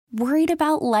Worried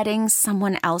about letting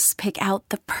someone else pick out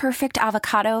the perfect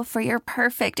avocado for your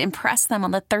perfect impress them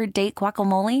on the third date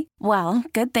guacamole? Well,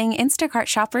 good thing Instacart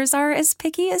shoppers are as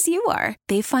picky as you are.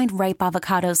 They find ripe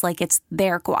avocados like it's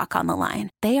their guac on the line.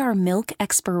 They are milk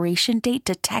expiration date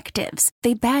detectives.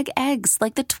 They bag eggs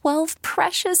like the 12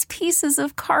 precious pieces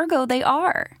of cargo they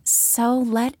are. So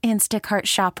let Instacart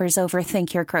shoppers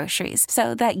overthink your groceries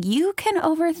so that you can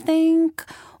overthink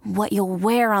what you'll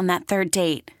wear on that third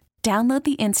date. Download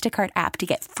the Instacart app to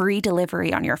get free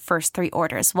delivery on your first 3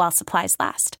 orders while supplies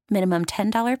last. Minimum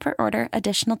 $10 per order.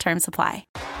 Additional terms apply.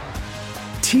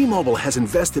 T-Mobile has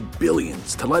invested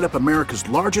billions to light up America's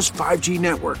largest 5G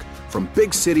network, from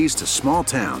big cities to small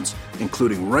towns,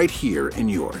 including right here in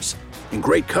yours. And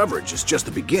great coverage is just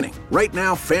the beginning. Right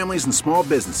now, families and small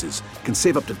businesses can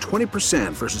save up to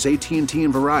 20% versus AT&T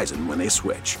and Verizon when they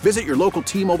switch. Visit your local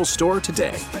T-Mobile store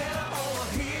today.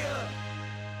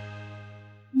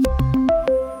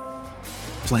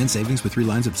 Plan savings with 3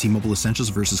 lines of T-Mobile Essentials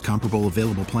versus comparable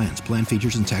available plans. Plan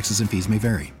features and taxes and fees may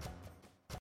vary.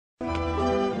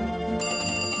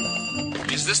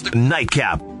 Is this the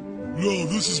Nightcap? No,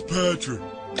 this is Patrick.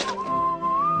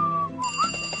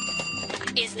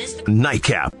 Is this the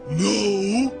Nightcap?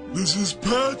 No, this is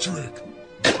Patrick.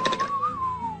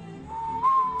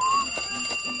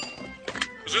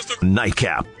 Is this the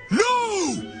Nightcap?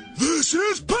 No, this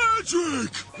is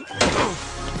Patrick.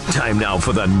 Time now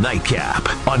for the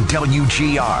Nightcap on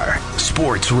WGR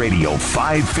Sports Radio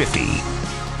 550.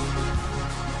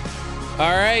 All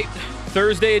right,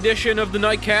 Thursday edition of the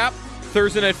Nightcap,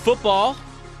 Thursday Night Football,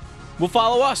 will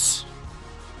follow us.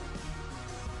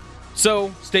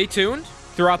 So stay tuned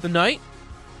throughout the night.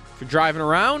 If you're driving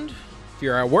around, if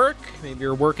you're at work, maybe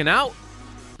you're working out,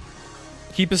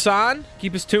 keep us on,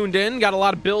 keep us tuned in. Got a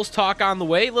lot of Bills talk on the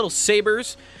way, little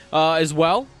Sabres as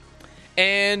well,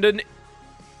 and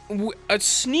a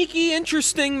sneaky,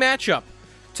 interesting matchup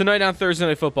tonight on Thursday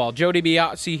Night Football. Joe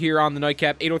DiBiase here on the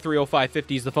Nightcap.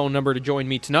 803-0550 is the phone number to join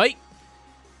me tonight.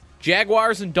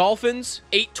 Jaguars and Dolphins,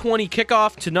 8:20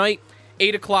 kickoff tonight.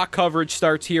 8 o'clock coverage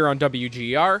starts here on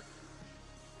WGR.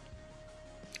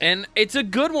 And it's a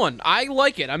good one. I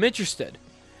like it. I'm interested.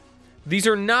 These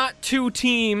are not two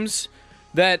teams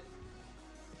that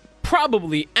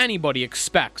probably anybody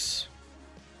expects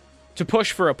to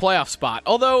push for a playoff spot.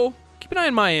 Although, keep an eye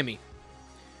on Miami.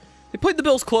 They played the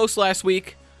Bills close last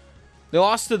week. They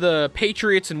lost to the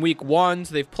Patriots in week 1.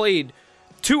 So they've played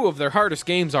 2 of their hardest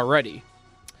games already.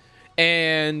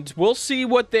 And we'll see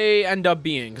what they end up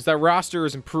being, because that roster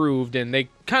has improved, and they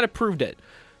kind of proved it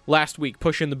last week,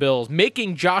 pushing the Bills.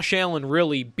 Making Josh Allen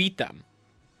really beat them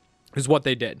is what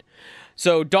they did.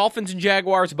 So Dolphins and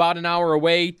Jaguars about an hour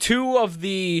away. 2 of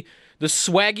the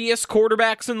swaggiest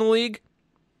quarterbacks in the league.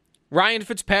 Ryan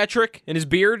Fitzpatrick and his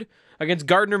beard against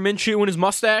Gardner Minshew and his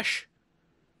mustache.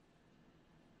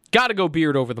 Gotta go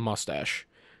beard over the mustache.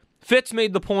 Fitz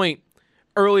made the point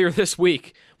earlier this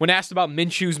week when asked about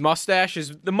Minshew's mustache.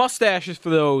 The mustache is for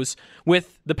those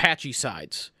with the patchy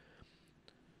sides.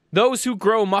 Those who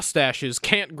grow mustaches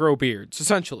can't grow beards,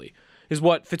 essentially, is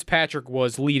what Fitzpatrick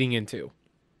was leading into.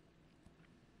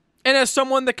 And as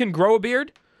someone that can grow a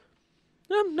beard,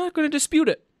 I'm not going to dispute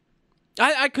it.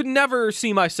 I could never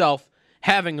see myself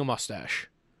having a mustache.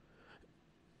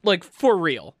 Like, for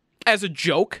real. As a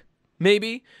joke,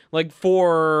 maybe. Like,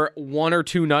 for 1 or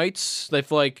 2 nights. If,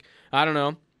 like, I don't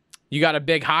know, you got a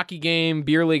big hockey game,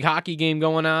 beer league hockey game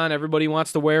going on. Everybody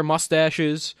wants to wear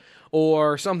mustaches.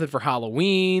 Or something for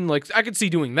Halloween. Like, I could see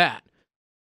doing that.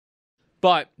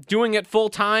 But doing it full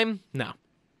time, no.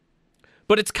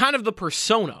 But it's kind of the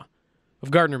persona of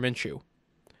Gardner Minshew.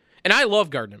 And I love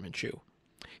Gardner Minshew.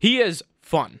 He is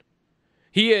fun.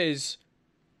 He is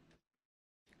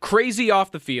crazy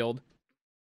off the field.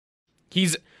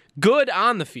 He's good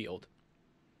on the field.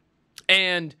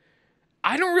 And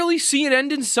I don't really see an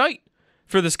end in sight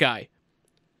for this guy.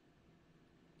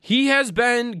 He has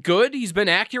been good. He's been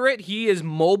accurate. He is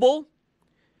mobile.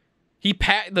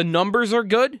 The numbers are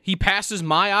good. He passes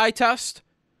my eye test.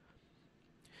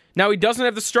 Now, he doesn't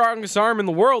have the strongest arm in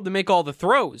the world to make all the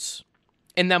throws.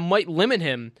 And that might limit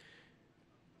him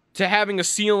to having a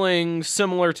ceiling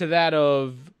similar to that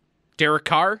of Derek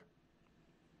Carr,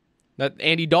 that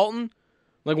Andy Dalton,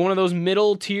 like one of those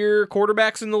middle-tier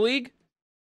quarterbacks in the league.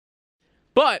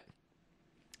 But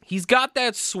he's got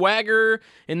that swagger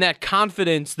and that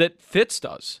confidence that Fitz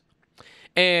does.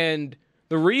 And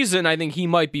the reason I think he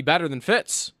might be better than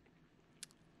Fitz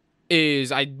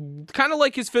is I kind of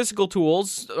like his physical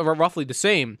tools are roughly the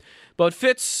same, but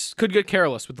Fitz could get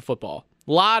careless with the football.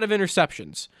 A lot of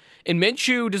interceptions. And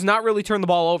Minshew does not really turn the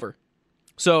ball over.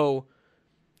 So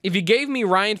if you gave me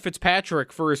Ryan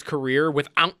Fitzpatrick for his career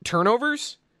without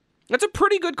turnovers, that's a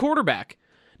pretty good quarterback.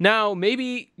 Now,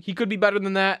 maybe he could be better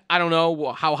than that. I don't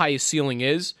know how high his ceiling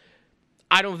is.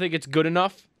 I don't think it's good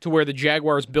enough to where the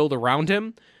Jaguars build around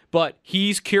him, but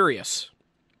he's curious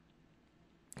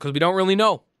because we don't really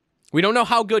know. We don't know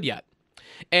how good yet.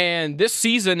 And this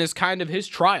season is kind of his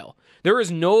trial. There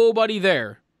is nobody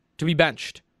there to be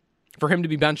benched, for him to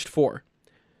be benched for.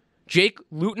 Jake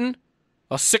Luton,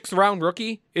 a 6th-round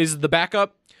rookie, is the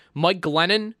backup. Mike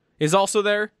Glennon is also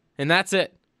there, and that's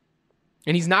it.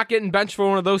 And he's not getting benched for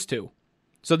one of those two.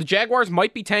 So the Jaguars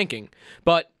might be tanking,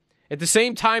 but at the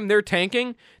same time they're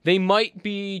tanking, they might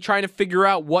be trying to figure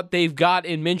out what they've got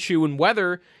in Minshew and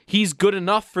whether he's good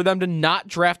enough for them to not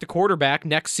draft a quarterback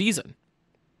next season.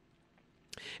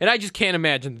 And I just can't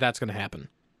imagine that that's going to happen.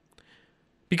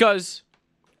 Because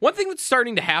one thing that's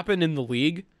starting to happen in the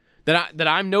league that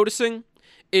I'm noticing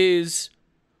is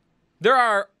there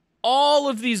are all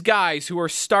of these guys who are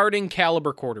starting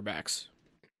caliber quarterbacks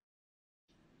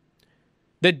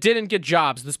that didn't get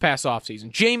jobs this past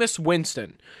offseason. Jameis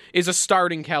Winston is a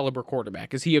starting caliber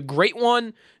quarterback. Is he a great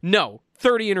one? No.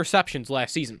 30 interceptions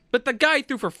last season. But the guy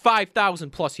threw for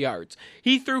 5,000 plus yards.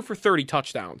 He threw for 30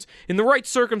 touchdowns. In the right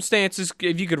circumstances,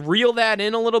 if you could reel that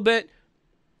in a little bit,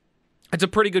 it's a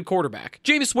pretty good quarterback.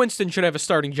 Jameis Winston should have a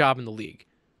starting job in the league.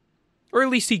 Or at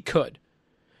least he could.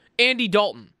 Andy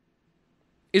Dalton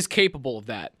is capable of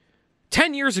that.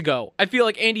 10 years ago, I feel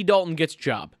like Andy Dalton gets a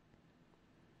job.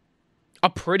 A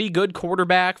pretty good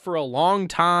quarterback for a long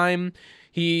time.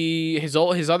 His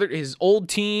old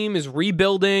team is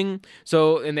rebuilding,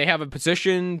 and they have a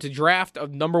position to draft a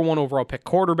number 1 overall pick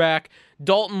quarterback.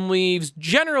 Dalton leaves.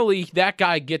 Generally, that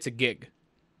guy gets a gig.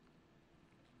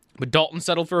 But Dalton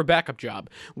settled for a backup job.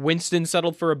 Winston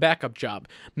settled for a backup job.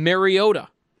 Mariota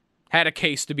had a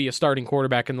case to be a starting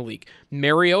quarterback in the league.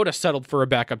 Mariota settled for a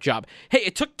backup job. Hey,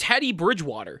 it took Teddy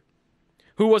Bridgewater,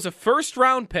 who was a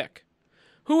 1st-round pick,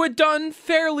 who had done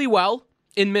fairly well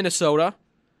in Minnesota,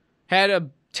 had a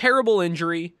terrible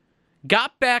injury,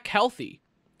 got back healthy,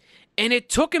 and it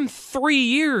took him 3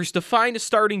 years to find a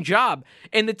starting job.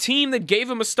 And the team that gave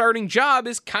him a starting job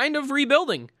is kind of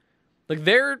rebuilding. Like,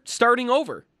 they're starting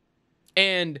over.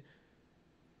 And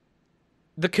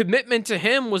the commitment to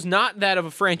him was not that of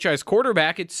a franchise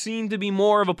quarterback. It seemed to be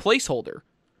more of a placeholder.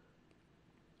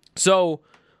 So,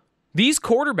 these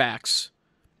quarterbacks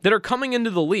that are coming into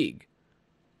the league,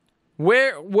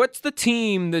 what's the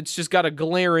team that's just got a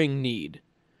glaring need?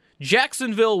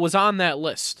 Jacksonville was on that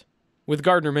list with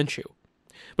Gardner Minshew.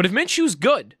 But if Minshew's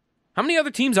good, how many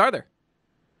other teams are there?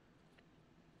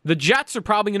 The Jets are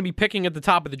probably going to be picking at the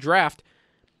top of the draft.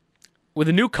 With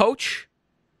a new coach,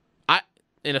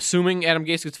 and assuming Adam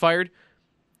Gase gets fired,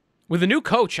 with a new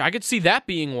coach, I could see that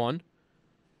being one.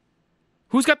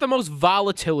 Who's got the most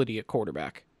volatility at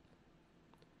quarterback?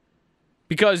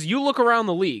 Because you look around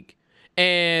the league,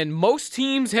 and most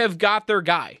teams have got their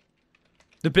guy.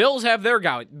 The Bills have their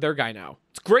guy now.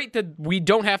 It's great that we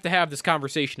don't have to have this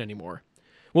conversation anymore.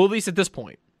 Well, at least at this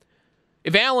point.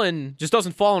 If Allen just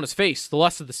doesn't fall on his face the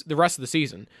rest of the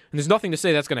season, and there's nothing to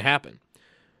say that's going to happen,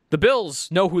 the Bills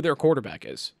know who their quarterback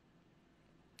is.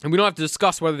 And we don't have to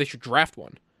discuss whether they should draft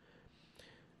one.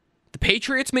 The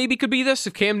Patriots maybe could be this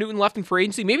if Cam Newton left in free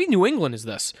agency. Maybe New England is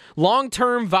this.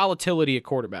 Long-term volatility at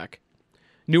quarterback.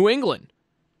 New England,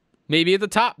 maybe at the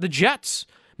top. The Jets,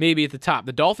 maybe at the top.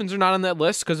 The Dolphins are not on that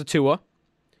list because of Tua.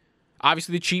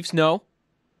 Obviously, the Chiefs, no.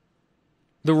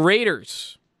 The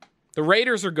Raiders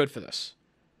are good for this.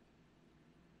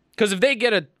 Because if they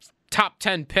get a top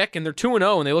 10 pick and they're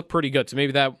 2-0 and they look pretty good, so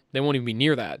maybe that they won't even be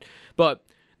near that. But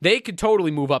they could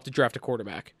totally move up to draft a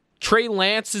quarterback. Trey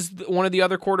Lance is one of the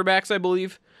other quarterbacks, I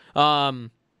believe.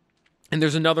 And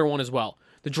there's another one as well.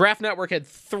 The Draft Network had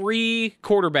 3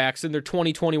 quarterbacks in their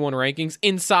 2021 rankings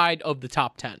inside of the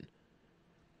top 10.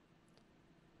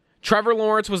 Trevor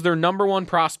Lawrence was their number 1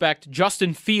 prospect.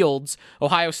 Justin Fields,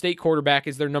 Ohio State quarterback,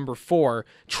 is their number 4.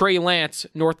 Trey Lance,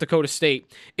 North Dakota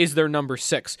State, is their number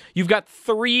 6. You've got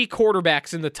 3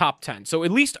 quarterbacks in the top 10. So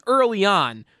at least early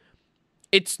on,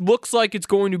 it looks like it's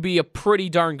going to be a pretty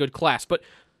darn good class. But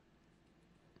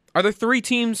are there 3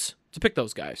 teams to pick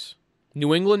those guys?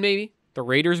 New England, maybe. The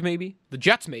Raiders, maybe. The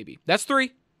Jets, maybe. That's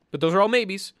 3. But those are all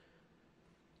maybes.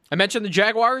 I mentioned the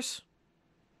Jaguars.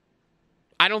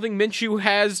 I don't think Minshew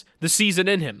has the season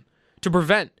in him to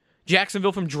prevent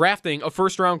Jacksonville from drafting a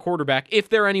first-round quarterback if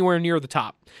they're anywhere near the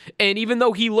top. And even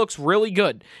though he looks really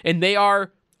good, and they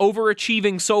are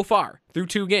overachieving so far through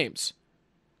 2 games,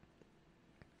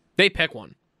 they pick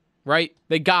one, right?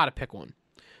 They got to pick one.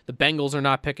 The Bengals are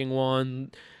not picking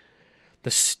one. The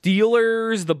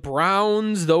Steelers, the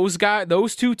Browns,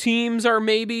 those two teams are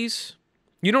maybes.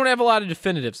 You don't have a lot of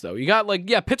definitives, though. You got,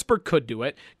 Pittsburgh could do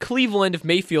it. Cleveland, if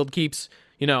Mayfield keeps,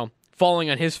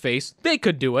 falling on his face, they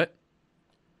could do it.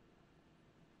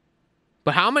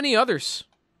 But how many others?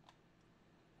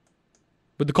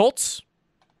 With the Colts?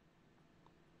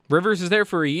 Rivers is there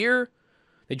for a year.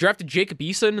 They drafted Jacob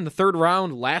Eason in the 3rd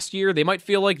round last year. They might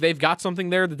feel like they've got something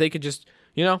there that they could just,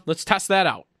 let's test that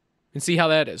out and see how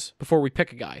that is before we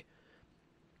pick a guy.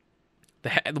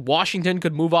 The Washington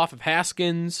could move off of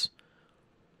Haskins.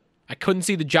 I couldn't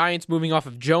see the Giants moving off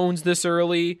of Jones this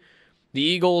early. The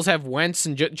Eagles have Wentz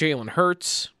and Jalen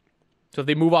Hurts. So if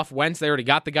they move off Wentz, they already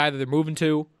got the guy that they're moving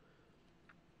to.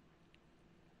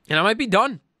 And I might be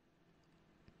done.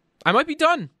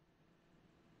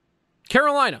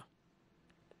 Carolina.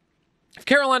 If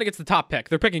Carolina gets the top pick,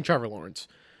 they're picking Trevor Lawrence.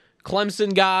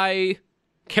 Clemson guy,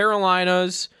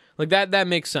 Carolinas, that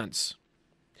makes sense.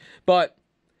 But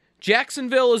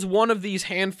Jacksonville is one of these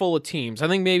handful of teams. I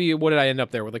think maybe, what did I end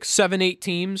up there with? 7, 8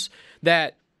 teams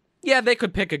that, they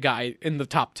could pick a guy in the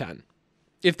top 10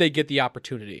 if they get the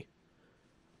opportunity.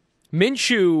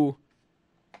 Minshew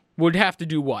would have to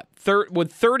do what?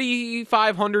 With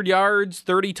 3,500 yards,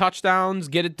 30 touchdowns,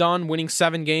 get it done, winning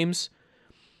 7 games?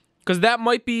 Because that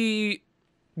might be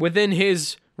within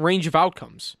his range of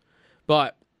outcomes.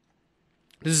 But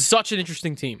this is such an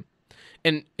interesting team.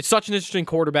 And it's such an interesting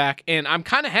quarterback. And I'm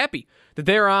kind of happy that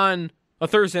they're on a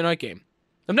Thursday night game.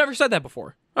 I've never said that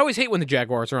before. I always hate when the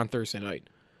Jaguars are on Thursday night.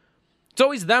 It's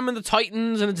always them and the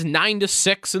Titans, and it's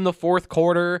 9-6 in the 4th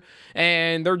quarter,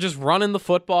 and they're just running the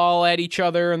football at each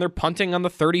other, and they're punting on the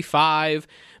 35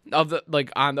 of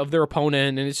their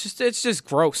opponent, and it's just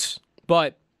gross.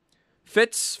 But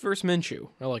Fitz versus Minshew,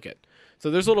 I like it.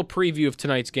 So there's a little preview of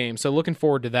tonight's game. So looking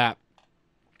forward to that.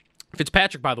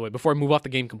 Fitzpatrick, by the way, before I move off the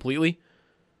game completely,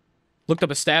 looked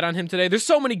up a stat on him today. There's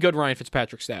so many good Ryan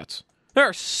Fitzpatrick stats. There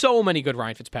are so many good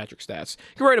Ryan Fitzpatrick stats.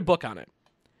 You can write a book on it.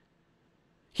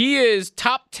 He is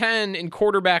top 10 in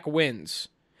quarterback wins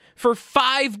for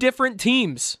 5 different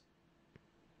teams.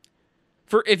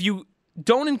 If you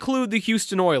don't include the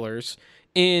Houston Oilers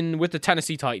with the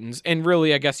Tennessee Titans, and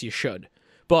really I guess you should,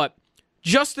 but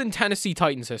just in Tennessee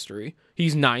Titans history,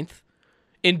 he's 9th.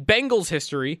 In Bengals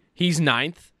history, he's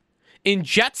 9th. In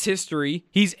Jets history,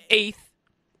 he's 8th.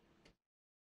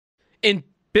 In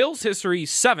Bills history,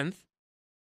 he's 7th.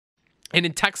 And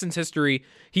in Texans history,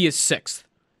 he is 6th.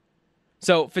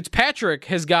 So Fitzpatrick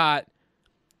has got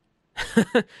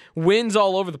wins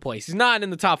all over the place. He's not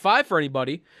in the top 5 for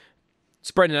anybody,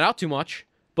 spreading it out too much.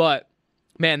 But,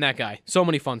 man, that guy, so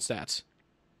many fun stats.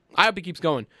 I hope he keeps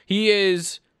going. He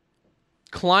is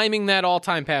climbing that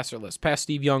all-time passer list. Passed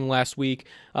Steve Young last week.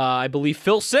 I believe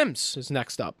Phil Simms is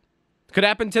next up. Could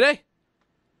happen today.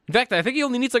 In fact, I think he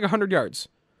only needs 100 yards.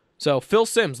 So, Phil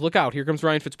Simms, look out. Here comes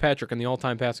Ryan Fitzpatrick on the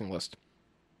all-time passing list.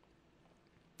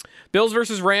 Bills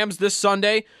versus Rams this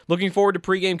Sunday. Looking forward to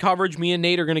pregame coverage. Me and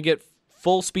Nate are going to get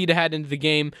full speed ahead into the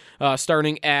game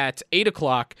starting at 8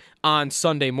 o'clock on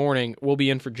Sunday morning. We'll be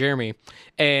in for Jeremy.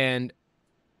 And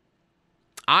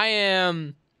I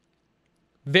am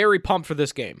very pumped for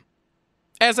this game,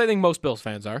 as I think most Bills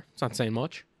fans are. It's not saying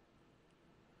much.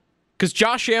 Because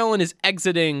Josh Allen is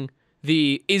exiting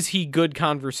the is he good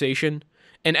conversation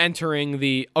and entering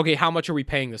the, okay, how much are we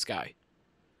paying this guy?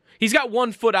 He's got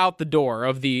one foot out the door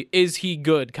of the is he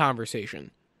good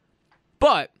conversation.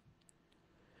 But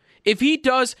if he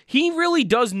does, he really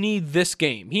does need this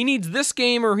game. He needs this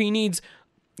game, or he needs,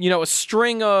 a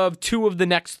string of 2 of the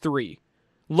next 3,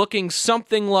 looking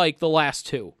something like the last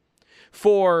 2,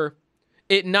 for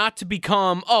it not to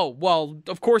become, oh, well,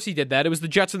 of course he did that. It was the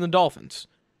Jets and the Dolphins.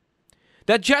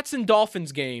 That Jets and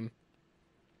Dolphins games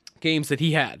that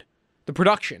he had, the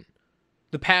production,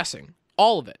 the passing,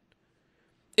 all of it,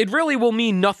 it really will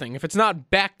mean nothing if it's not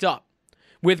backed up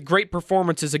with great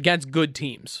performances against good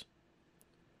teams.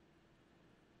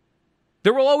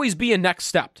 There will always be a next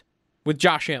step with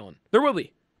Josh Allen. There will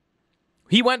be.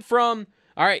 He went from,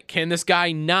 all right, can this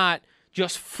guy not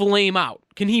just flame out?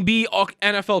 Can he be an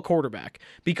NFL quarterback?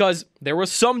 Because there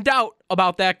was some doubt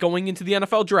about that going into the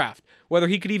NFL draft, whether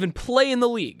he could even play in the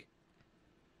league.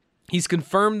 He's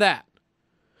confirmed that.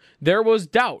 There was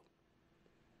doubt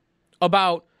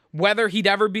about whether he'd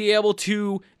ever be able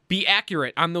to be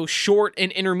accurate on those short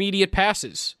and intermediate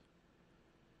passes.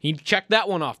 He checked that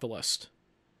one off the list.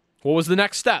 What was the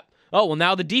next step? Oh, well,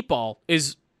 now the deep ball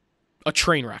is a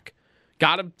train wreck.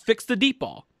 Got to fix the deep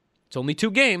ball. It's only 2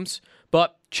 games,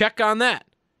 but check on that.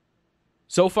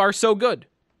 So far, so good.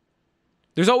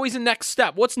 There's always a next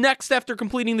step. What's next after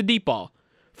completing the deep ball?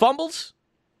 Fumbles?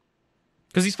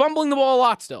 Because he's fumbling the ball a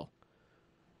lot still.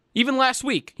 Even last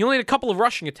week, he only had a couple of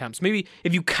rushing attempts. Maybe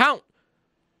if you count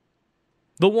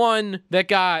the one that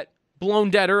got blown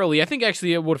dead early, I think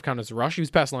actually it would have counted as a rush. He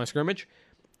was past the line of scrimmage.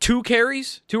 2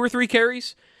 or 3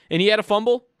 carries, and he had a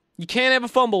fumble. You can't have a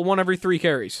fumble 1 every 3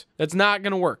 carries. That's not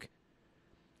going to work.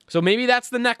 So maybe that's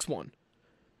the next one.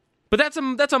 But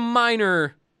that's a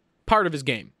minor part of his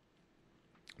game.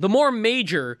 The more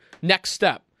major next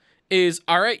step is,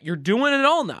 all right, you're doing it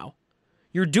all now.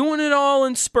 You're doing it all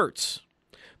in spurts.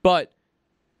 But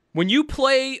when you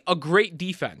play a great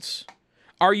defense,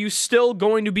 are you still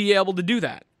going to be able to do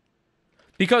that?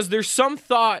 Because there's some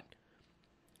thought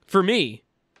for me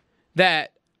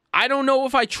that I don't know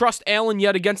if I trust Allen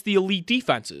yet against the elite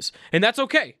defenses. And that's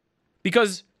okay.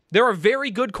 Because there are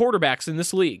very good quarterbacks in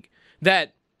this league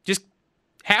that just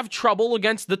have trouble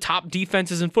against the top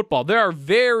defenses in football. There are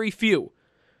very few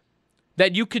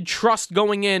that you could trust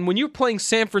going in when you're playing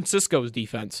San Francisco's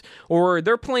defense, or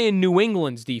they're playing New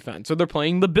England's defense, or they're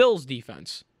playing the Bills'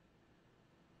 defense.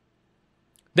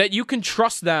 That you can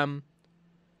trust them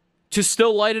to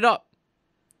still light it up.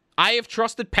 I have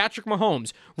trusted Patrick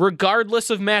Mahomes, regardless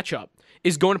of matchup,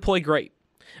 is going to play great.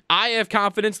 I have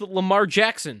confidence that Lamar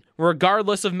Jackson,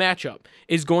 regardless of matchup,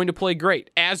 is going to play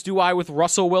great, as do I with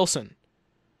Russell Wilson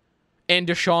and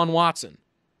Deshaun Watson.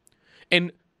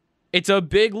 And it's a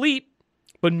big leap,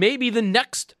 but maybe the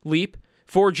next leap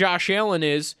for Josh Allen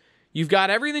is you've got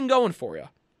everything going for you.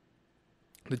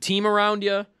 The team around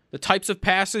you, the types of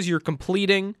passes you're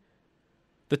completing,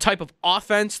 the type of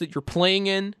offense that you're playing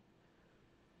in.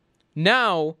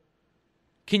 Now,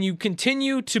 can you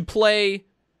continue to play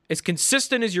as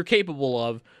consistent as you're capable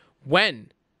of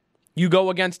when you go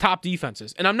against top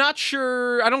defenses? And I'm not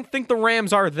sure, I don't think the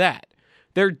Rams are that.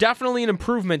 They're definitely an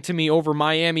improvement to me over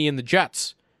Miami and the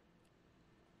Jets.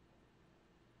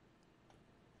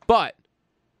 But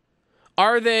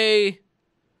are they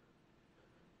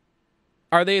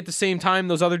at the same time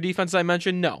those other defenses I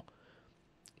mentioned? No.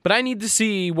 But I need to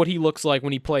see what he looks like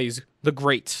when he plays the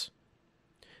greats.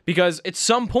 Because at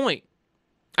some point,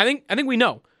 I think we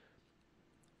know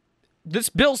this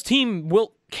Bills team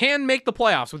can make the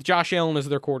playoffs with Josh Allen as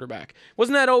their quarterback.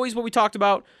 Wasn't that always what we talked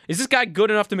about? Is this guy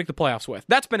good enough to make the playoffs with?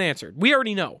 That's been answered. We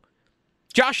already know.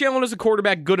 Josh Allen is a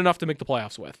quarterback good enough to make the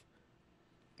playoffs with,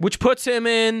 which puts him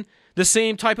in the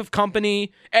same type of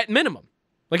company at minimum.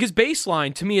 Like his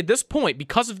baseline to me at this point,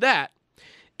 because of that,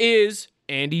 is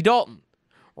Andy Dalton,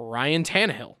 Ryan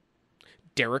Tannehill,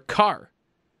 Derek Carr.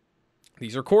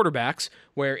 These are quarterbacks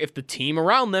where if the team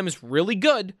around them is really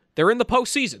good, they're in the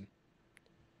postseason.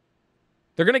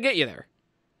 They're going to get you there.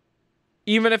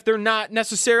 Even if they're not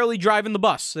necessarily driving the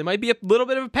bus. They might be a little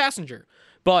bit of a passenger.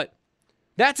 But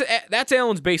that's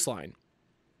Allen's baseline.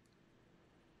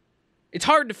 It's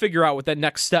hard to figure out what that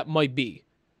next step might be.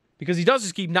 Because he does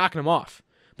just keep knocking them off.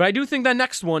 But I do think that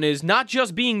next one is not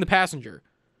just being the passenger.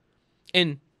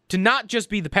 And to not just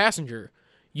be the passenger,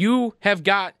 you have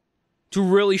got to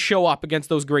really show up against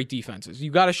those great defenses. You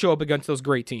got to show up against those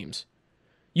great teams.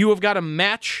 You have got to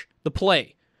match the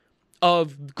play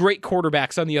of great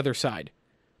quarterbacks on the other side.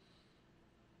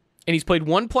 And he's played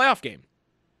one playoff game.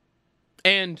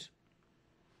 And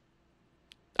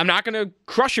I'm not going to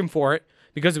crush him for it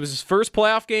because it was his first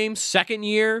playoff game, second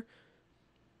year.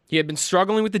 He had been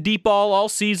struggling with the deep ball all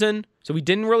season, so he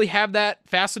didn't really have that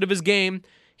facet of his game.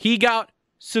 He got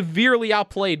severely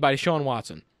outplayed by Deshaun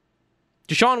Watson.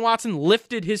 Deshaun Watson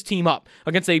lifted his team up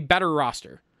against a better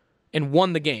roster and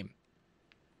won the game.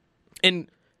 And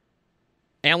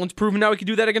Allen's proven now he can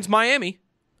do that against Miami.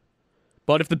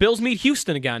 But if the Bills meet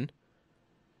Houston again,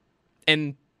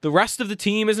 and the rest of the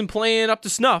team isn't playing up to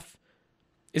snuff,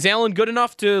 is Allen good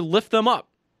enough to lift them up?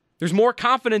 There's more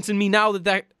confidence in me now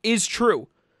that is true.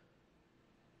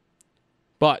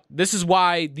 But this is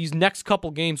why these next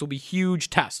couple games will be huge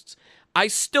tests. I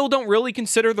still don't really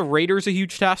consider the Raiders a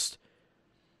huge test.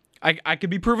 I could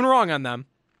be proven wrong on them.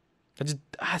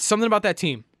 Something about that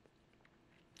team.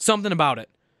 Something about it.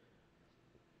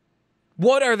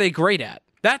 What are they great at?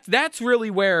 That's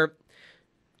really where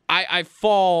I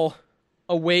fall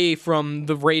away from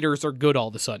the Raiders are good all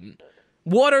of a sudden.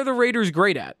 What are the Raiders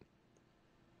great at?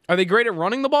 Are they great at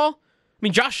running the ball? I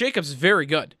mean, Josh Jacobs is very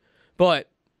good, but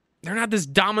they're not this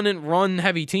dominant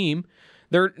run-heavy team.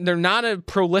 They're not a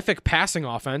prolific passing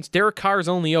offense. Derek Carr is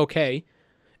only okay.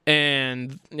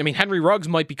 And, I mean, Henry Ruggs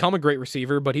might become a great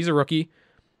receiver, but he's a rookie.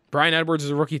 Bryan Edwards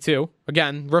is a rookie too.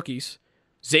 Again, rookies.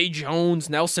 Zay Jones,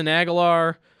 Nelson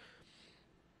Aguilar.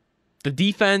 The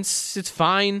defense, it's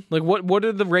fine. Like, what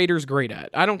are the Raiders great at?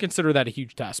 I don't consider that a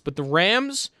huge test. But the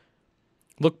Rams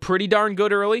look pretty darn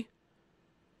good early.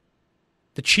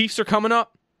 The Chiefs are coming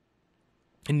up.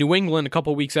 and New England a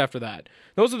couple weeks after that.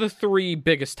 Those are the three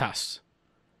biggest tests.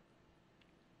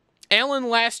 Allen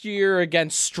last year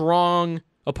against strong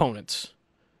opponents.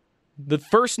 The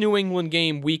first New England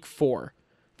game, week 4.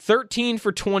 13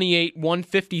 for 28,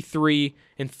 153,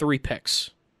 and 3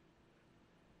 picks.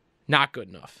 Not good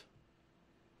enough.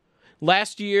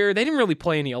 Last year, they didn't really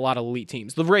play a lot of elite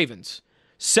teams. The Ravens,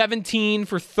 17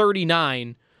 for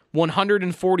 39,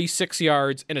 146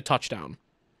 yards, and a touchdown.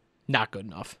 Not good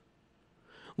enough.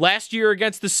 Last year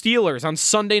against the Steelers on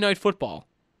Sunday Night Football.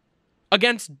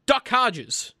 Against Duck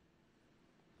Hodges.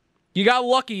 You got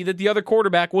lucky that the other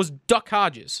quarterback was Duck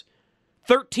Hodges.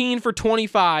 13 for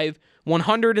 25,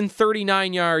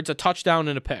 139 yards, a touchdown,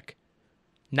 and a pick.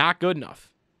 Not good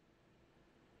enough.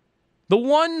 The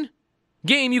one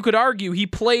game you could argue he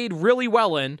played really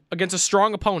well in against a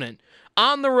strong opponent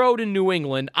on the road in New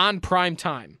England on prime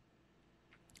time.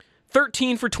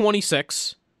 13 for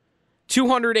 26,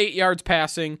 208 yards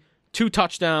passing, 2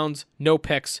 touchdowns, no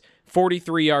picks,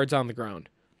 43 yards on the ground.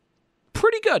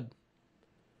 Pretty good.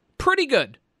 Pretty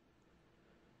good.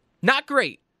 Not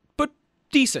great, but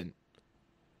decent.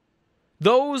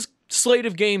 Those slate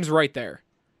of games right there.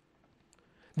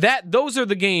 Those are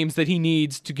the games that he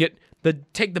needs to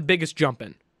take the biggest jump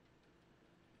in.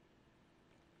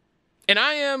 And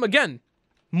I am, again,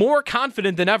 more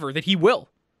confident than ever that he will.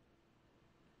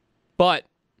 But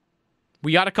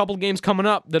we got a couple games coming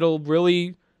up that'll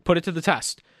really put it to the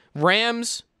test.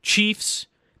 Rams, Chiefs,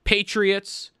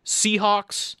 Patriots,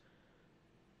 Seahawks,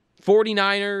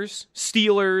 49ers,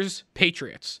 Steelers,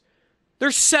 Patriots.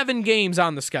 There's 7 games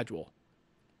on the schedule.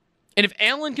 And if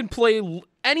Allen can play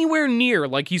anywhere near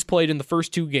like he's played in the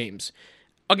first 2 games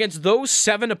against those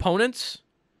 7 opponents,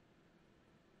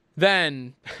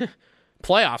 then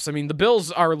playoffs. I mean, the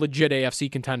Bills are legit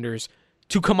AFC contenders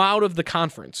to come out of the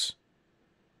conference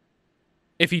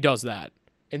if he does that.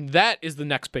 And that is the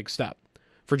next big step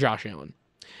for Josh Allen.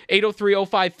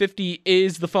 803-0550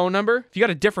 is the phone number. If you got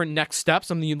a different next step,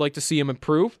 something you'd like to see him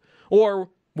improve, or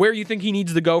where you think he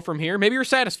needs to go from here, maybe you're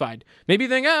satisfied. Maybe you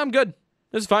think, I'm good.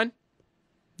 This is fine.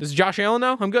 This is Josh Allen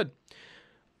now. I'm good.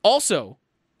 Also,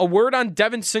 a word on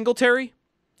Devin Singletary,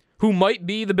 who might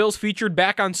be the Bills featured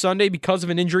back on Sunday because of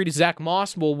an injury to Zach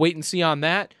Moss. We'll wait and see on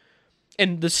that.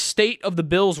 And the state of the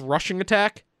Bills' rushing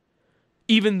attack,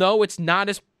 even though it's not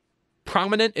as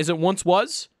prominent as it once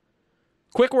was.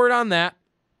 Quick word on that.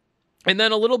 And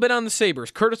then a little bit on the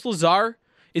Sabres. Curtis Lazar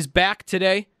is back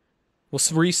today. Will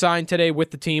re-sign today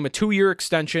with the team, a 2-year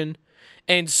extension.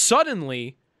 And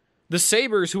suddenly, the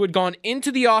Sabres, who had gone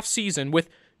into the offseason with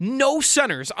no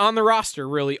centers on the roster,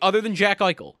 really, other than Jack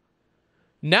Eichel,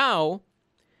 now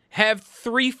have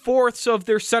 3/4 of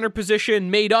their center position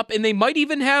made up, and they might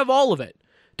even have all of it,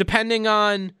 depending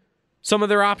on some of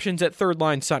their options at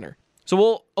third-line center.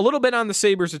 So a little bit on the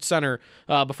Sabres at center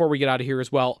before we get out of here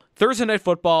as well. Thursday Night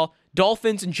Football,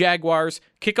 Dolphins and Jaguars.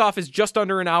 Kickoff is just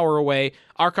under an hour away.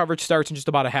 Our coverage starts in just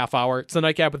about a half hour. It's the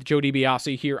Nightcap with Joe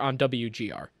DiBiase here on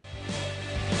WGR.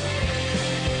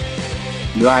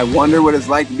 Do I wonder what it's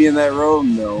like to be in that role?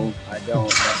 No, I don't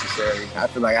necessarily. I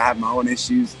feel like I have my own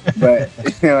issues, but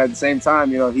at the same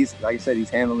time, he's, like I said, he's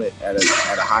handled it at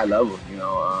a high level.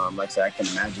 Like I said, I can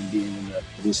imagine being in the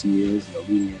position he is,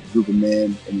 leading a group of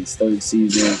men in his 3rd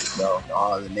season.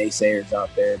 All of the naysayers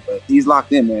out there, but he's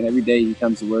locked in, man. Every day he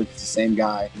comes to work, he's the same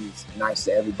guy. He's nice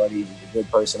to everybody. He's a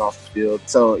good person off the field.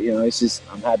 So it's just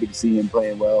I'm happy to see him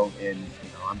playing well, and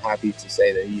I'm happy to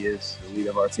say that he is the leader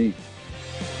of our team.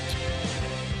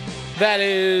 That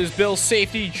is Bills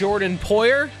safety Jordan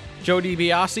Poyer. Joe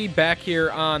DiBiase back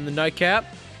here on the Nightcap.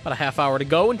 About a half hour to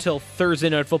go until Thursday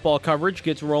Night Football coverage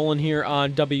gets rolling here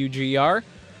on WGR.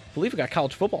 I believe we got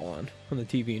college football on the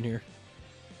TV in here.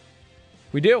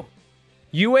 We do.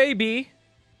 UAB,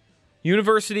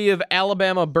 University of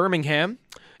Alabama, Birmingham,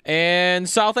 and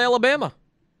South Alabama.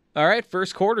 All right,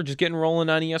 first quarter just getting rolling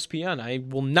on ESPN. I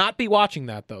will not be watching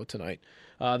that, though, tonight.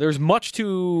 There's much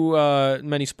too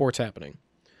many sports happening.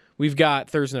 We've got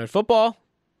Thursday Night Football.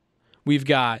 We've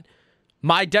got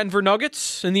my Denver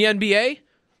Nuggets in the NBA.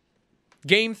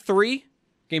 Game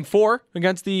 4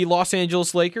 against the Los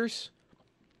Angeles Lakers.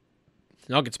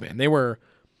 Nuggets, man, they were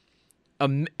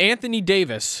Anthony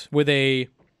Davis with a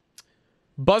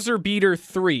buzzer beater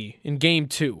 3 in Game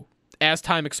 2 as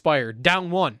time expired, down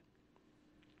 1.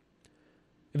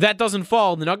 If that doesn't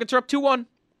fall, the Nuggets are up 2-1,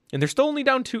 and they're still only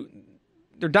down 2.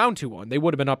 They're down 2-1. They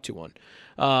would have been up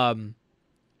 2-1.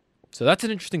 So that's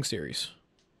an interesting series.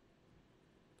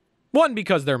 One,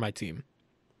 because they're my team.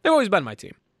 They've always been my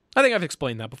team. I think I've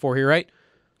explained that before here, right?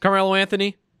 Carmelo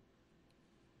Anthony,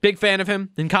 big fan of him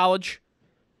in college.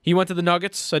 He went to the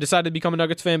Nuggets. I decided to become a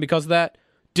Nuggets fan because of that.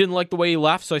 didn't like the way he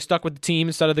left, so I stuck with the team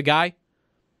instead of the guy.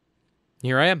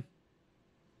 Here I am,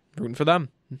 rooting for them.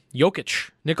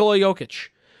 Nikola Jokic.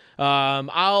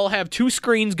 I'll have 2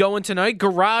 screens going tonight.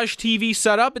 Garage TV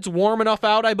setup. It's warm enough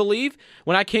out, I believe.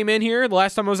 When I came in here, the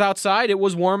last time I was outside, it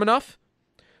was warm enough.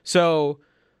 So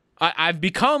I've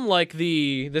become like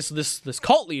this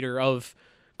cult leader of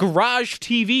garage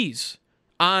TVs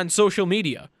on social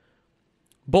media.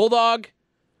 Bulldog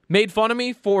made fun of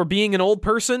me for being an old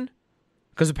person,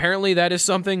 because apparently that is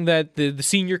something that the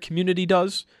senior community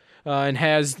does, and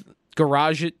has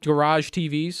garage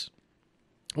TVs.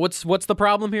 What's the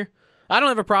problem here? I don't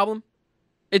have a problem.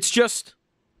 It's just,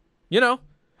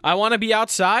 I want to be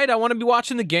outside. I want to be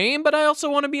watching the game, but I also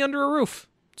want to be under a roof.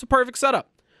 It's a perfect setup.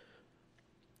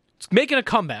 It's making a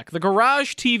comeback. The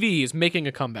garage TV is making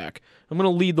a comeback. I'm going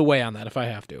to lead the way on that if I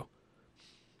have to.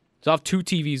 So I'll have 2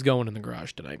 TVs going in the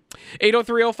garage tonight.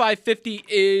 803-0550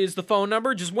 is the phone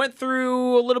number. Just went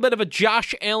through a little bit of a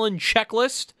Josh Allen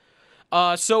checklist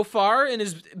so far in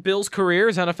his Bills career,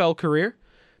 his NFL career.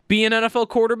 Be an NFL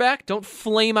quarterback. Don't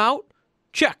flame out.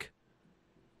 Check.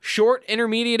 Short,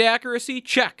 intermediate accuracy.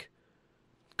 Check.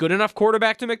 Good enough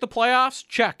quarterback to make the playoffs.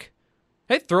 Check.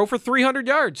 Hey, throw for 300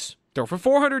 yards. Throw for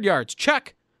 400 yards.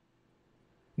 Check.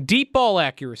 Deep ball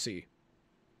accuracy.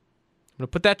 I'm going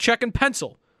to put that check in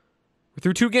pencil. We're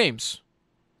through 2 games.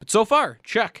 But so far,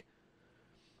 check.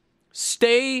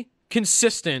 Stay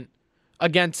consistent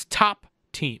against top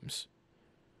teams.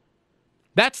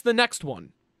 That's the next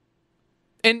one.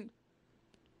 And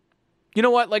you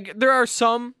know what? Like, there are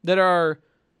some that are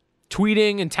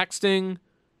tweeting and texting,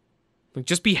 like,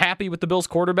 just be happy with the Bills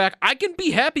quarterback. I can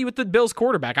be happy with the Bills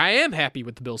quarterback. I am happy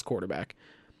with the Bills quarterback.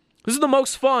 This is the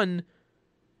most fun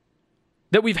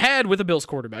that we've had with a Bills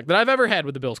quarterback, that I've ever had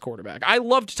with a Bills quarterback. I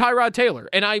loved Tyrod Taylor,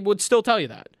 and I would still tell you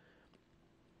that.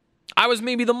 I was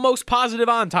maybe the most positive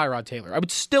on Tyrod Taylor. I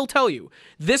would still tell you,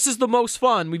 this is the most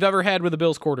fun we've ever had with a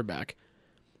Bills quarterback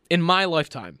in my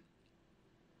lifetime.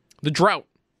 The drought,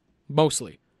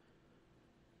 mostly.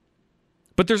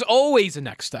 But there's always a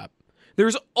next step.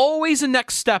 There's always a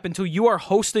next step until you are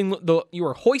hoisting the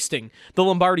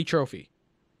Lombardi Trophy.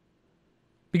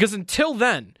 Because until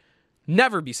then,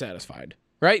 never be satisfied.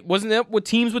 Right? Wasn't that what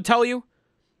teams would tell you?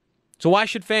 So why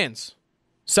should fans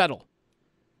settle?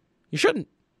 You shouldn't.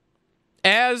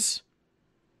 As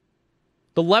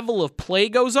the level of play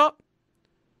goes up,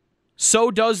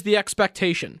 so does the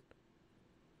expectation.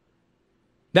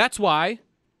 That's why,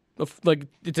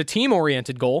 it's a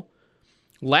team-oriented goal.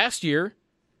 Last year,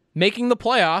 making the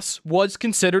playoffs was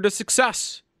considered a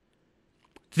success.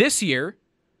 This year,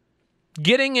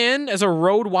 getting in as a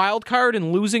road wild card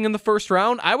and losing in the first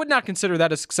round, I would not consider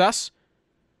that a success.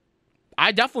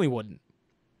 I definitely wouldn't.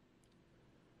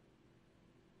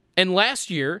 And last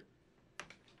year,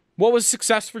 what was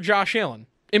success for Josh Allen?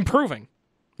 Improving,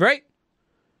 right?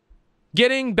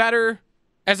 Getting better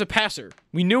as a passer.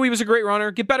 We knew he was a great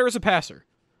runner. Get better as a passer.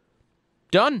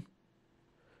 Done.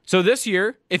 So this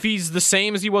year, if he's the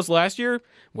same as he was last year,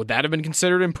 would that have been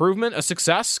considered improvement, a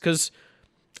success? Because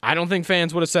I don't think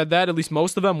fans would have said that. At least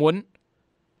most of them wouldn't.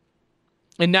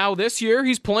 And now this year,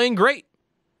 he's playing great.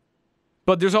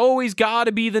 But there's always got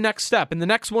to be the next step. And the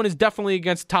next one is definitely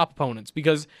against top opponents,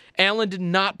 because Allen did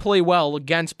not play well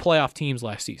against playoff teams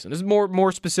last season. This is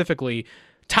more specifically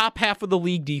top half of the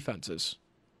league defenses.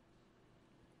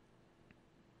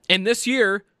 And this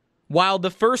year, while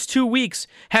the first 2 weeks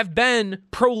have been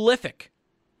prolific,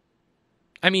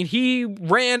 I mean, he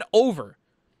ran over.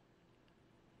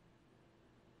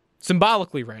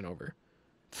 Symbolically ran over.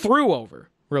 Threw over,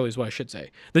 really is what I should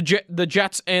say. The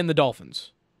Jets and the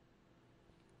Dolphins.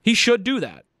 He should do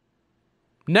that.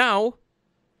 Now,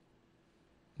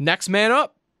 next man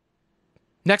up.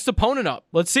 Next opponent up.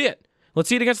 Let's see it. Let's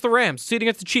see it against the Rams. Let's see it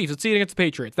against the Chiefs. Let's see it against the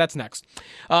Patriots. That's next.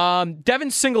 Devin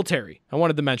Singletary, I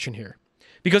wanted to mention here.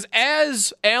 Because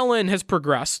as Allen has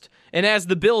progressed, and as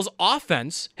the Bills'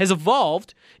 offense has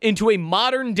evolved into a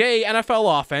modern-day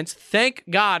NFL offense, thank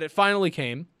God it finally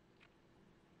came.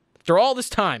 After all this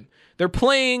time, they're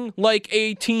playing like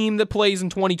a team that plays in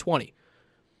 2020.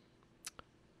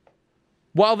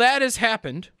 While that has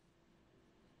happened,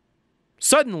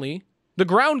 suddenly, the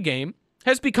ground game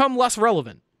has become less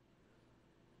relevant.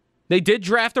 They did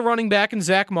draft a running back in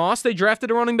Zach Moss. They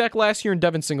drafted a running back last year in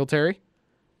Devin Singletary.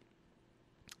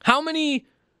 How many,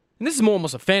 and this is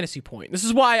almost a fantasy point. This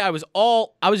is why I was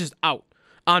just out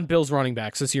on Bills running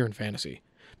backs this year in fantasy.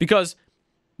 Because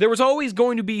there was always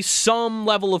going to be some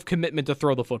level of commitment to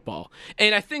throw the football.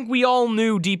 And I think we all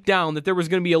knew deep down that there was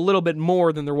going to be a little bit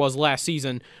more than there was last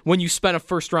season when you spent a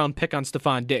first-round pick on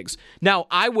Stephon Diggs. Now,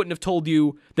 I wouldn't have told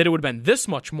you that it would have been this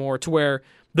much more, to where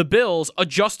the Bills,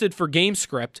 adjusted for game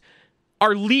script,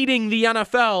 are leading the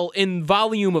NFL in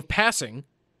volume of passing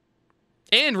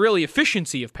and really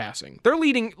efficiency of passing. They're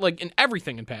leading in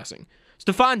everything in passing.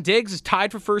 Stephon Diggs is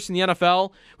tied for first in the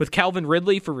NFL with Calvin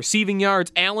Ridley for receiving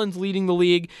yards. Allen's leading the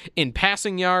league in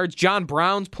passing yards. John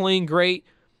Brown's playing great.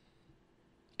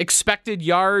 Expected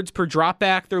yards per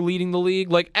dropback, they're leading the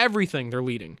league. Everything, they're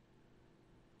leading.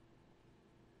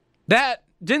 That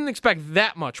didn't expect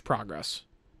that much progress.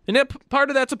 And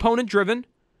part of that's opponent-driven.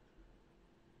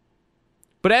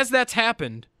 But as that's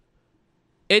happened,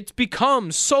 it's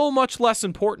become so much less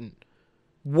important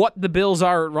what the Bills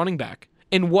are at running back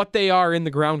and what they are in the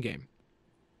ground game.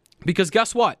 Because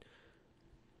guess what?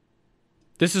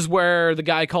 This is where the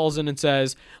guy calls in and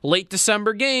says, late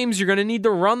December games, you're going to need to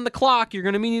run the clock. You're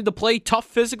going to need to play tough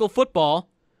physical football.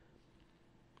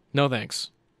 No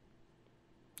thanks.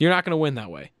 You're not going to win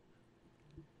that way.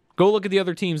 Go look at the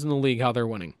other teams in the league, how they're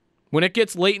winning. When it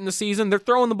gets late in the season, they're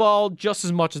throwing the ball just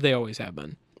as much as they always have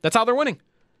been. That's how they're winning.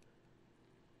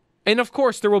 And of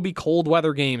course, there will be cold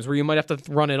weather games where you might have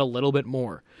to run it a little bit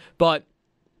more. But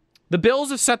the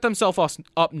Bills have set themselves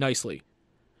up nicely,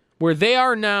 where they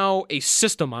are now a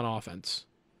system on offense.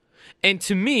 And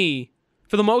to me,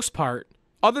 for the most part,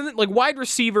 other than wide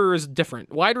receiver is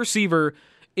different. Wide receiver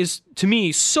is, to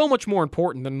me, so much more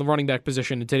important than the running back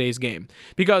position in today's game.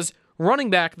 Because running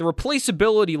back, the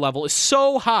replaceability level is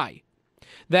so high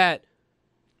that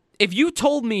if you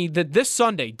told me that this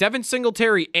Sunday, Devin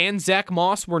Singletary and Zach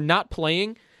Moss were not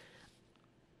playing,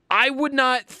 I would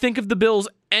not think of the Bills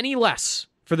any less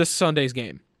for this Sunday's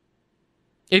game.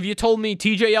 If you told me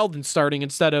TJ Yeldon's starting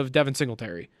instead of Devin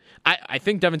Singletary, I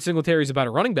think Devin Singletary is a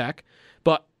better running back,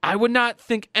 but I would not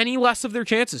think any less of their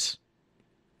chances.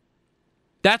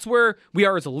 That's where we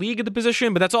are as a league at the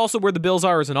position, but that's also where the Bills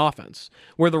are as an offense,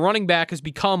 where the running back has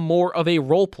become more of a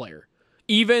role player.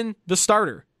 Even the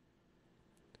starter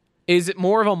is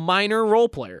more of a minor role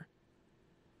player.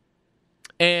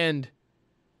 And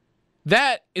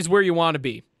that is where you want to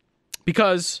be,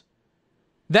 because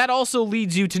that also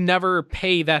leads you to never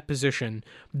pay that position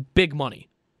big money.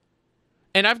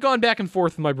 And I've gone back and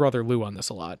forth with my brother Lou on this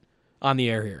a lot on the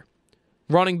air here.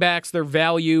 Running backs, their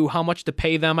value, how much to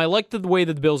pay them. I like the way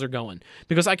that the Bills are going,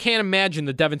 because I can't imagine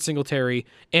that Devin Singletary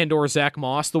and or Zach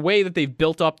Moss, the way that they've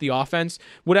built up the offense,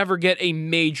 would ever get a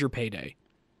major payday.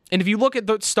 And if you look at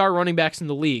the star running backs in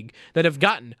the league that have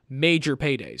gotten major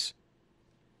paydays,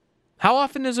 how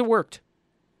often has it worked?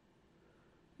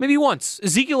 Maybe once.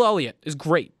 Ezekiel Elliott is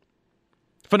great.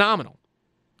 Phenomenal.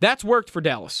 That's worked for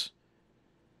Dallas.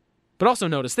 But also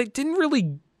notice, they didn't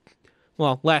really...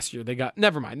 Well, last year they got...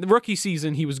 Never mind. The rookie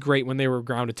season, he was great when they were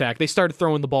ground attack. They started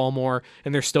throwing the ball more,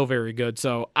 and they're still very good.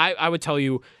 So I would tell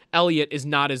you, Elliott is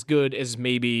not as good as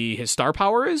maybe his star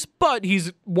power is, but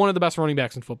he's one of the best running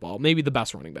backs in football. Maybe the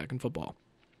best running back in football.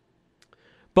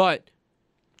 But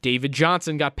David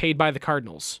Johnson got paid by the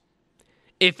Cardinals.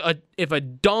 If a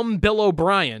dumb Bill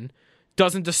O'Brien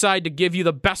doesn't decide to give you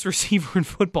the best receiver in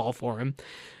football for him,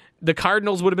 the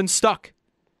Cardinals would have been stuck.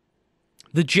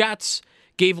 The Jets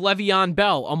gave Le'Veon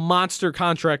Bell a monster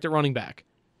contract at running back.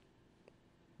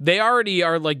 They already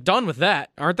are done with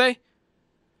that, aren't they?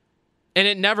 And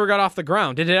it never got off the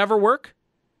ground. Did it ever work?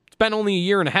 It's been only a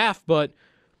year and a half, but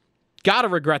gotta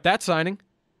regret that signing.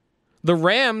 The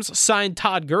Rams signed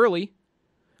Todd Gurley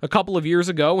a couple of years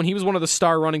ago when he was one of the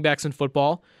star running backs in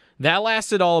football. That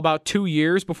lasted all about 2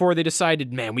 years before they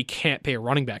decided, man, we can't pay a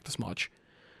running back this much.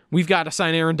 We've got to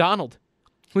sign Aaron Donald.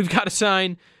 We've got to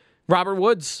sign Robert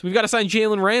Woods. We've got to sign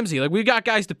Jalen Ramsey. We've got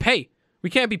guys to pay. We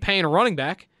can't be paying a running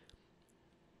back.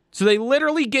 So they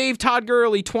literally gave Todd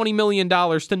Gurley $20 million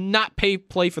to not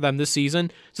play for them this season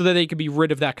so that they could be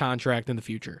rid of that contract in the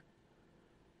future.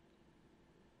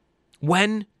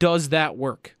 When does that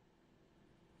work?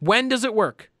 When does it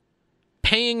work?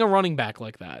 Paying a running back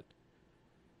like that.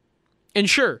 And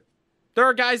sure, there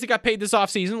are guys that got paid this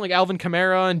offseason, like Alvin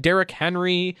Kamara and Derrick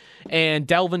Henry and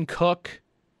Dalvin Cook,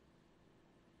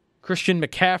 Christian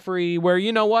McCaffrey, where,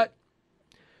 you know what?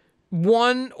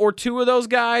 One or two of those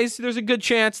guys, there's a good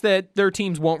chance that their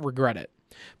teams won't regret it.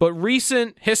 But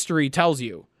recent history tells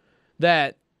you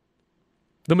that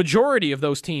the majority of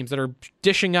those teams that are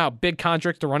dishing out big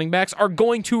contracts to running backs are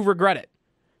going to regret it.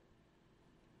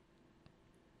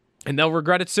 And they'll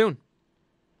regret it soon.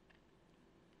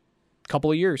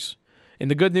 Couple of years.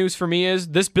 And the good news for me is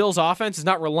this Bills offense is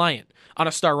not reliant on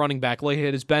a star running back like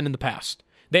it has been in the past.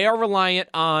 They are reliant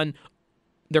on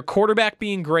their quarterback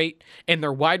being great, and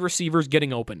their wide receivers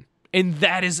getting open. And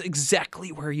that is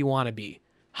exactly where you want to be.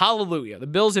 Hallelujah. The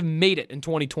Bills have made it in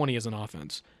 2020 as an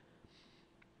offense.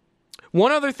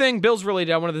 One other thing, Bills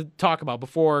related, I wanted to talk about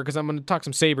before, because I'm going to talk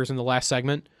some Sabres in the last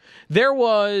segment. There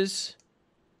was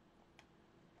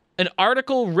an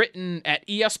article written at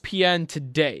ESPN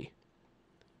today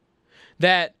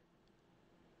that,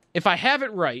 if I have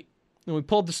it right, and we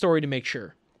pulled the story to make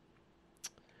sure,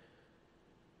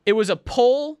 it was a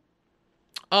poll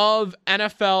of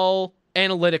NFL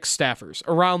analytics staffers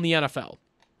around the NFL.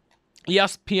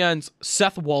 ESPN's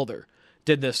Seth Walder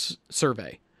did this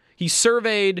survey. He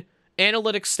surveyed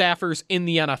analytics staffers in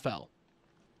the NFL.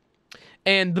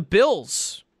 And the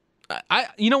Bills,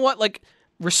 you know what? Like,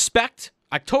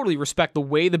 I totally respect the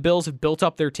way the Bills have built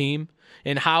up their team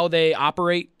and how they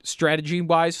operate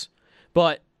strategy-wise.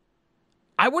 But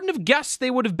I wouldn't have guessed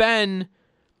they would have been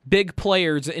big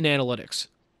players in analytics.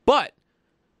 But,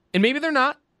 and maybe they're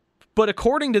not, but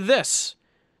according to this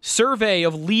survey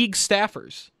of league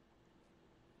staffers,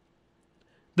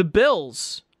 the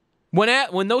Bills,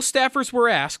 when those staffers were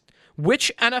asked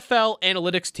which NFL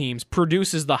analytics teams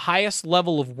produces the highest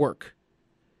level of work,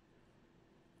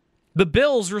 the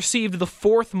Bills received the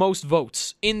 4th most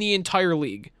votes in the entire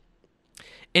league.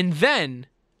 And then,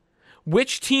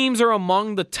 which teams are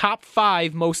among the top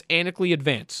 5 most analytically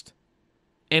advanced?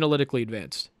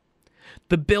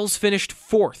 The Bills finished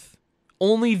 4th.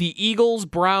 Only the Eagles,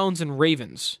 Browns, and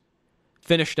Ravens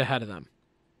finished ahead of them.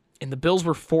 And the Bills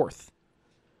were 4th.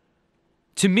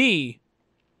 To me,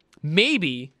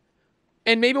 maybe,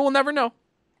 and maybe we'll never know,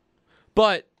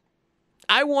 but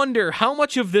I wonder how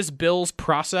much of this Bills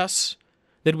process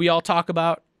that we all talk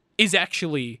about is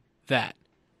actually that.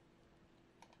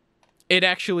 It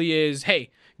actually is, hey,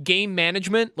 game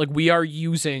management, like we are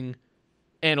using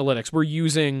analytics. We're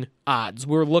using odds.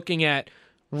 We're looking at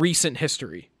recent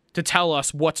history to tell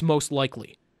us what's most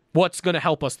likely, what's going to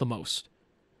help us the most.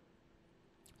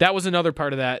 That was another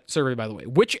part of that survey, by the way.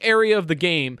 Which area of the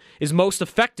game is most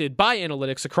affected by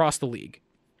analytics across the league?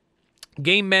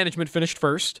 Game management finished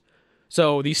first.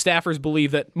 So these staffers believe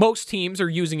that most teams are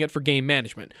using it for game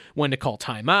management. When to call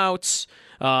timeouts,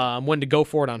 when to go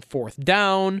for it on 4th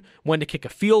down, when to kick a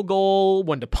field goal,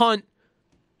 when to punt.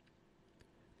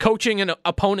 Coaching and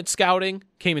opponent scouting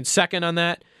came in 2nd on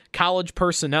that. College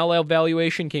personnel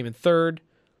evaluation came in 3rd.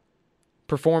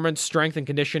 Performance, strength, and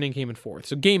conditioning came in 4th.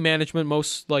 So game management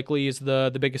most likely is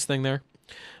the biggest thing there.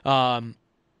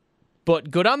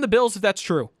 But good on the Bills if that's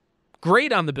true.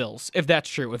 Great on the Bills if that's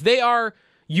true. If they are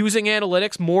using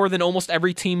analytics more than almost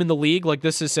every team in the league, like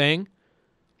this is saying,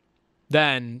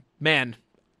 then, man,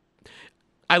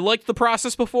 I liked the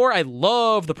process before. I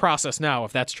love the process now,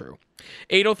 if that's true.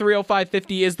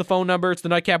 803-0550 is the phone number. It's the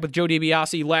Nightcap with Joe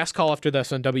DiBiase. Last call after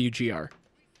this on WGR.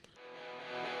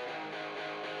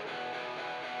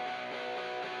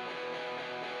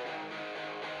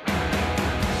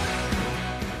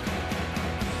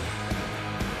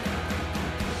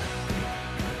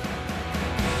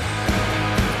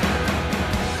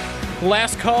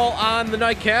 Last call on the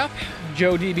Nightcap.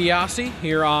 Joe DiBiase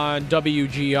here on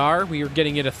WGR. We are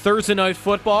getting into Thursday Night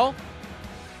Football.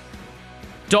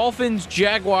 Dolphins,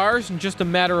 Jaguars in just a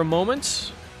matter of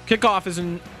moments. Kickoff is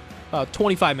in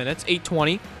 25 minutes,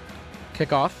 8:20.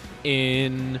 Kickoff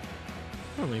in... I'm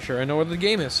not really sure I know where the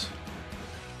game is.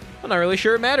 I'm not really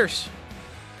sure it matters.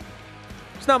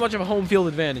 It's not much of a home field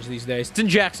advantage these days. It's in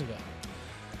Jacksonville.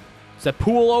 Is that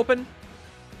pool open?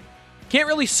 Can't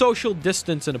really social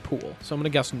distance in a pool, so I'm going to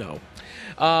guess no.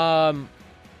 Well,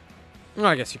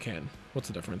 I guess you can. What's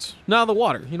the difference? No, the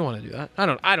water. You don't want to do that. I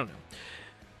don't know.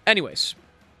 Anyways.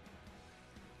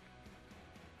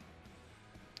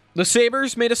 The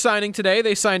Sabres made a signing today.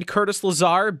 They signed Curtis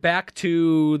Lazar back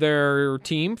to their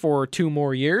team for 2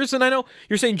 more years. And I know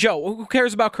you're saying, Joe, who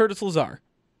cares about Curtis Lazar?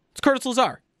 It's Curtis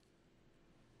Lazar.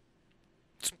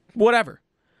 It's whatever.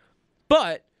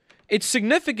 But it's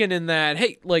significant in that,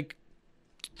 hey, like,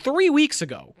 3 weeks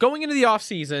ago, going into the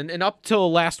offseason and up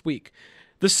till last week,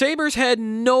 the Sabres had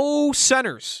no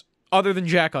centers other than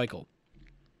Jack Eichel.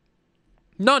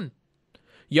 None.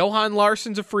 Johan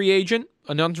Larsson's a free agent,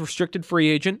 an unrestricted free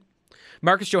agent.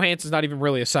 Marcus Johansson's not even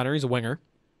really a center. He's a winger.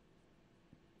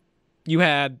 You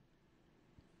had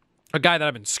a guy that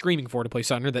I've been screaming for to play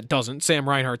center that doesn't. Sam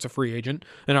Reinhart's a free agent,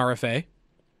 an RFA.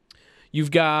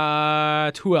 You've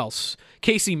got, who else?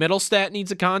 Casey Middlestat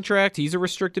needs a contract. He's a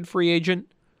restricted free agent.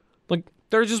 Like,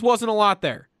 there just wasn't a lot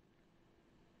there.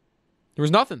 There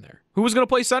was nothing there. Who was going to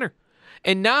play center?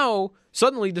 And now,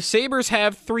 suddenly, the Sabres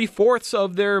have 3/4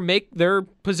 of their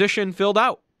position filled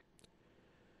out.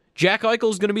 Jack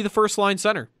Eichel is going to be the first-line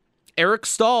center. Eric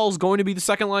Stahl's going to be the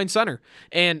second line center.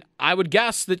 And I would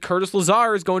guess that Curtis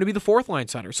Lazar is going to be the fourth line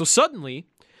center. So suddenly,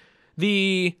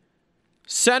 the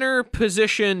center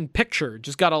position picture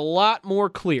just got a lot more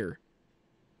clear.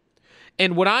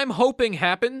 And what I'm hoping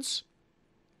happens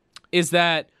is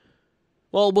that,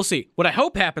 well, we'll see. What I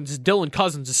hope happens is Dylan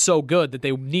Cousins is so good that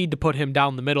they need to put him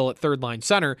down the middle at third line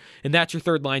center, and that's your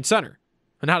third line center.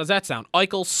 And how does that sound?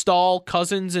 Eichel, Stahl,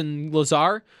 Cousins, and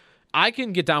Lazar? I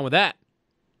can get down with that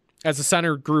as a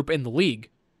center group in the league.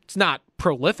 It's not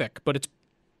prolific, but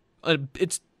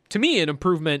it's to me an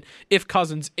improvement if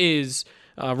Cousins is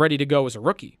ready to go as a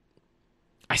rookie.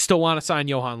 I still want to sign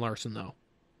Johan Larsson, though.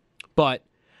 But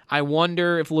I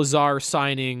wonder if Lazar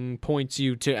signing points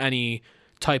you to any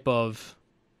type of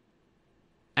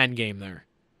end game there.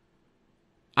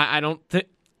 I don't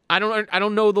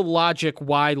know the logic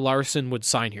why Larsson would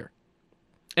sign here.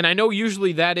 And I know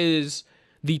usually that is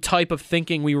the type of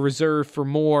thinking we reserve for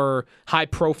more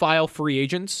high-profile free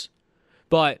agents,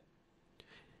 but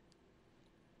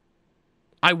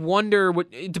I wonder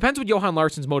it depends what Johan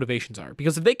Larsson's motivations are,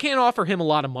 because if they can't offer him a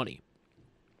lot of money,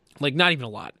 like not even a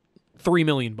lot, $3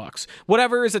 million,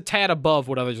 whatever is a tad above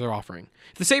what others are offering.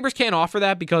 If the Sabres can't offer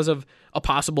that because of a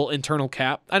possible internal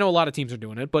cap, I know a lot of teams are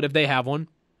doing it, but if they have one,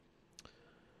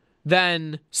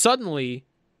 then suddenly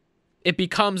it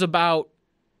becomes about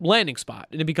landing spot,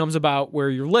 and it becomes about where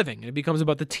you're living, and it becomes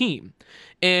about the team.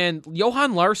 And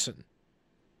Johan Larsson,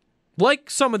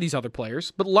 like some of these other players,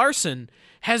 but Larsson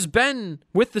has been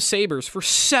with the Sabres for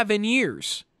 7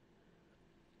 years.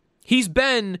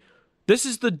 This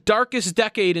is the darkest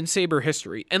decade in Sabre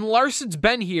history, and Larsson's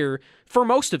been here for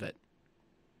most of it.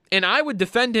 And I would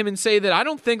defend him and say that I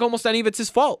don't think almost any of it's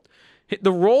his fault.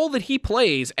 The role that he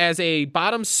plays as a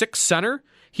bottom six center,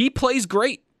 he plays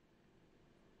great.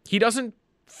 He doesn't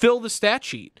fill the stat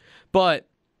sheet, but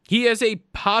he has a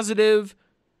positive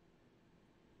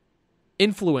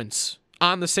influence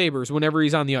on the Sabres whenever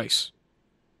he's on the ice.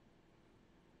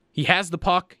 He has the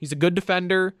puck. He's a good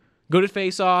defender, good at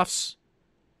faceoffs.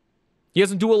 He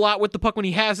doesn't do a lot with the puck when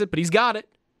he has it, but he's got it.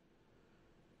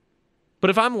 But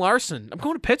if I'm Larsson, I'm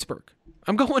going to Pittsburgh.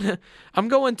 I'm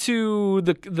going to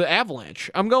the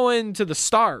Avalanche. I'm going to the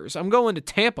Stars. I'm going to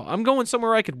Tampa. I'm going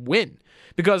somewhere I could win.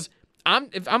 Because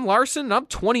if I'm Larsson and I'm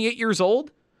 28 years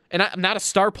old and I'm not a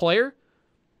star player,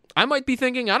 I might be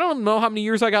thinking, I don't know how many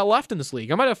years I got left in this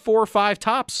league. I might have 4 or 5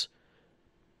 tops.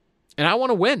 And I want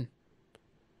to win.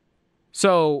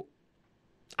 So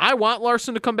I want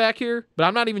Larsson to come back here, but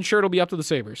I'm not even sure it'll be up to the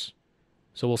Sabres.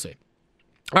 So we'll see.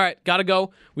 All right, got to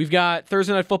go. We've got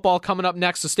Thursday Night Football coming up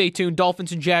next, so stay tuned.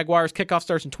 Dolphins and Jaguars. Kickoff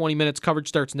starts in 20 minutes. Coverage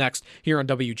starts next here on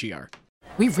WGR.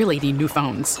 We really need new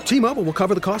phones. T-Mobile will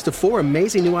cover the cost of 4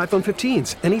 amazing new iPhone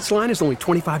 15s, and each line is only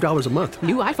 $25 a month.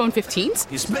 New iPhone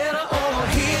 15s? It's better over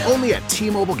here. Only at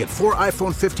T-Mobile, get 4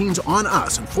 iPhone 15s on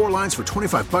us and 4 lines for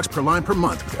 $25 per line per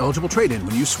month with eligible trade-in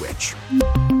when you switch.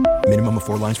 Minimum of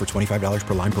 4 lines for $25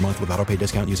 per line per month with autopay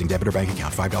discount using debit or bank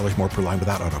account. $5 more per line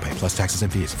without autopay, plus taxes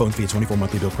and fees. Phone fee at 24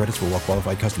 monthly bill credits for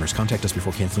well-qualified customers. Contact us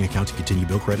before canceling account to continue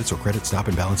bill credits or credit stop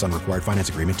and balance on required finance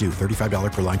agreement due.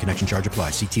 $35 per line connection charge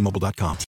applies. See T-Mobile.com.